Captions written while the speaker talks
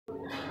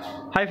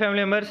Hi family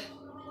members,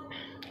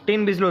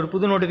 TNPSC ஒரு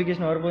புது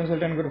notification வரப்போகுதுன்னு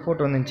சொல்லிட்டு எனக்கு ஒரு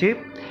ஃபோட்டோ வந்துச்சு.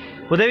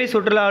 உதவி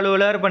சுற்றுலா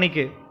அலுவலர்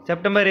பணிக்கு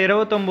செப்டம்பர்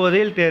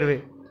 29 தேர்வு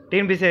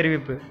TNPSC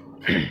அறிவிப்பு.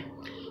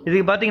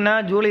 இதுக்கு பார்த்தீங்கன்னா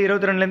ஜூலை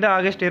 22லேருந்து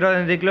ஆகஸ்ட்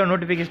 20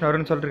 நோட்டிஃபிகேஷன்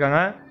வரும்னு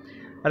சொல்லியிருக்காங்க.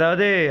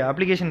 அதாவது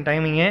அப்ளிகேஷன்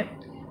டைமிங்கு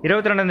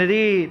 22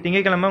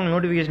 திங்கட்கிழமை உங்களுக்கு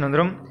நோட்டிஃபிகேஷன்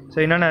வந்துடும். ஸோ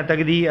என்னென்ன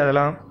தகுதி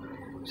அதெல்லாம்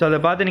ஸோ அதை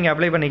பார்த்து நீங்கள்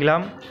அப்ளை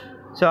பண்ணிக்கலாம்.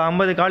 ஸோ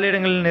 50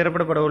 காலியிடங்கள்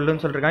நிரப்பப்பட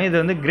உள்ளதுன்னு சொல்லியிருக்காங்க. இது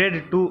வந்து கிரேட்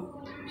 2.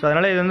 ஸோ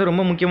அதனால் இது வந்து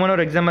ரொம்ப முக்கியமான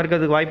ஒரு எக்ஸாமாக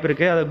இருக்கிறதுக்கு வாய்ப்பு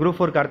இருக்குது. அது குரூப்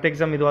 4 அடுத்த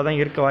எக்ஸாம் இதுவாக தான்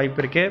இருக்க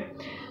வாய்ப்பு இருக்குது.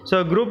 ஸோ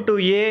குரூப்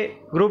 2A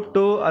குரூப்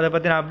 2 அதை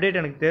பற்றின அப்டேட்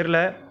எனக்கு தெரில.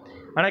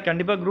 ஆனால்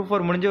கண்டிப்பாக குரூப்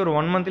 4 முடிஞ்சு ஒரு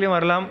 1 மந்த்லேயும்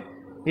வரலாம்.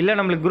 இல்லை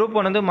நம்மளுக்கு குரூப்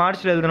 1 வந்து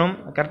மார்ச்சில் எழுதணும்.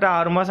 கரெக்டாக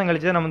 6 மாதம்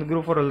கழிச்சு தான் நம்ம வந்து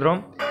குரூப் 4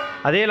 எழுதுகிறோம்.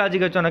 அதே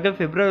லாஜிக் வச்சோன்னாக்க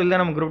பிப்ரவரியில்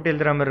தான் நம்ம குரூப் 2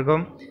 எழுதுகிற மாதிரி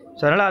இருக்கும்.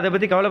 ஸோ அதனால் அதை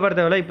பற்றி கவலைப்பட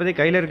தேவையில்லை.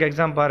 இப்போதைக்கு கையில் இருக்க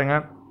எக்ஸாம்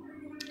பாருங்கள்,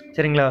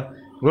 சரிங்களா?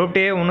 குரூப்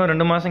 2 இன்னும்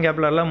 2 மாதம்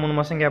கேப்பில் வரலாம், 3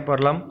 மாதம் கேப்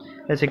வரலாம்,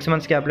 இல்லை 6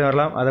 மந்த்ஸ் கேப்லேயும்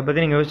வரலாம். அதை பற்றி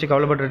நீங்கள் யோசிச்சு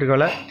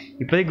கவலைப்பட்டுருக்கோல.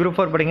 இப்போதைக்கு குரூப்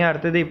 4 படிங்க.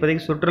 அடுத்தது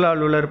இப்போதைக்கு சுற்றுலா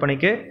அலுவலர்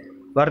பணிக்கு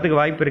வரதுக்கு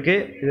வாய்ப்பு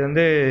இருக்குது. இது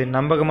வந்து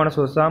நம்பகமான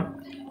சோர்ஸ் தான்.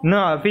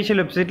 இன்னும்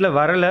அஃபிஷியல் வெப்சைட்டில்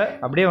வரலை.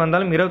 அப்படியே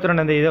வந்தாலும்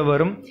 22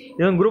 வரும்.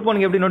 இதுவும் குரூப்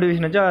 1 எப்படி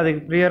நோட்டிஃபிகேஷன் வச்சா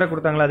அதுக்கு ப்ரியராக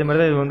கொடுத்தாங்களா, அது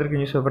மாதிரி தான் இது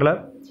வந்திருக்கு நியூஸ் பேப்பரில்.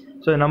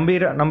 ஸோ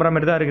நம்புகிற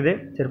மாதிரி தான் இருக்குது.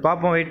 சரி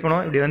பார்ப்போம், வெயிட்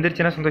பண்ணுவோம். இப்படி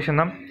வந்துருச்சுன்னா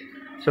சந்தோஷம் தான்.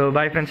 So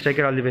bye friends, take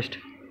care, all the best.